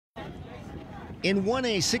In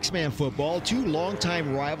 1A six-man football, two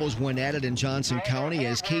longtime rivals went at it in Johnson County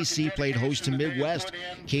as Kaycee played host to Midwest.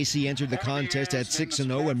 Kaycee entered the contest at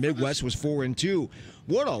 6-0 and Midwest was 4-2.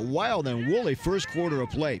 What a wild and woolly first quarter of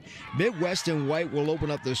play. Midwest and White will open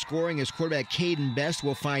up the scoring as quarterback Caden Best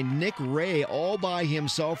will find Nick Ray all by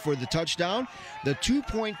himself for the touchdown. The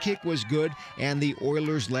two-point kick was good and the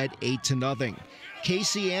Oilers led 8-0.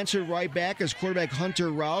 Kaycee answered right back as quarterback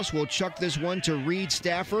Hunter Rouse will chuck this one to Reed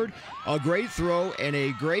Stafford. A great throw and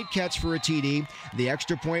a great catch for a TD. The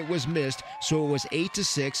extra point was missed, so it was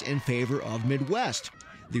 8-6 in favor of Midwest.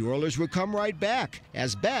 The Oilers would come right back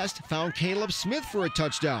as Best found Caleb Smith for a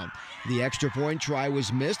touchdown. The extra point try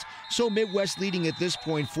was missed, so Midwest leading at this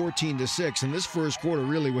point 14-6, and this first quarter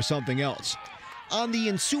really was something else. On the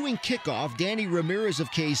ensuing kickoff, Danny Ramirez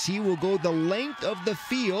of Kaycee will go the length of the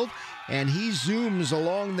field, and he zooms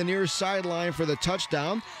along the near sideline for the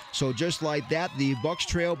touchdown. So just like that, the Bucks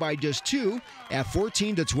trail by just 2 at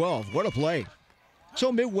 14-12. What a play.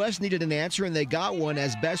 So Midwest needed an answer, and they got one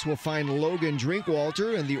as Best will find Logan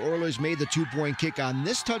Drinkwalter, and the Oilers made the two-point kick on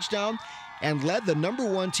this touchdown and led the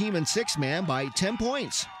 #1 team in six-man by 10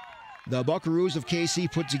 points. The Buckaroos of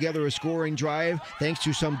Kaycee put together a scoring drive thanks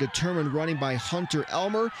to some determined running by Hunter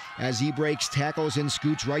Elmer as he breaks tackles and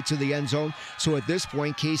scoots right to the end zone. So at this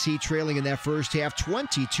point, Kaycee trailing in that first half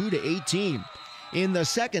 22-18. In the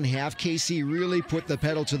second half, Kaycee really put the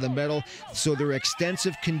pedal to the metal, so their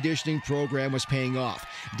extensive conditioning program was paying off.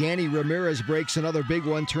 Danny Ramirez breaks another big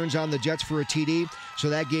one, turns on the Jets for a TD, so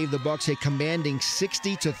that gave the Bucks a commanding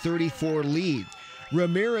 60-34 lead.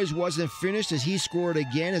 Ramirez wasn't finished as he scored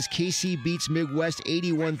again as Kaycee beats Midwest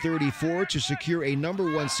 81-34 to secure a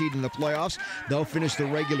 #1 seed in the playoffs. They'll finish the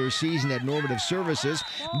regular season at Normative Services.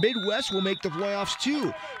 Midwest will make the playoffs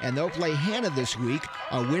too, and they'll play Hannah this week.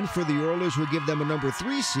 A win for the Oilers will give them a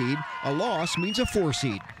 #3 seed. A loss means a 4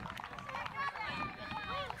 seed.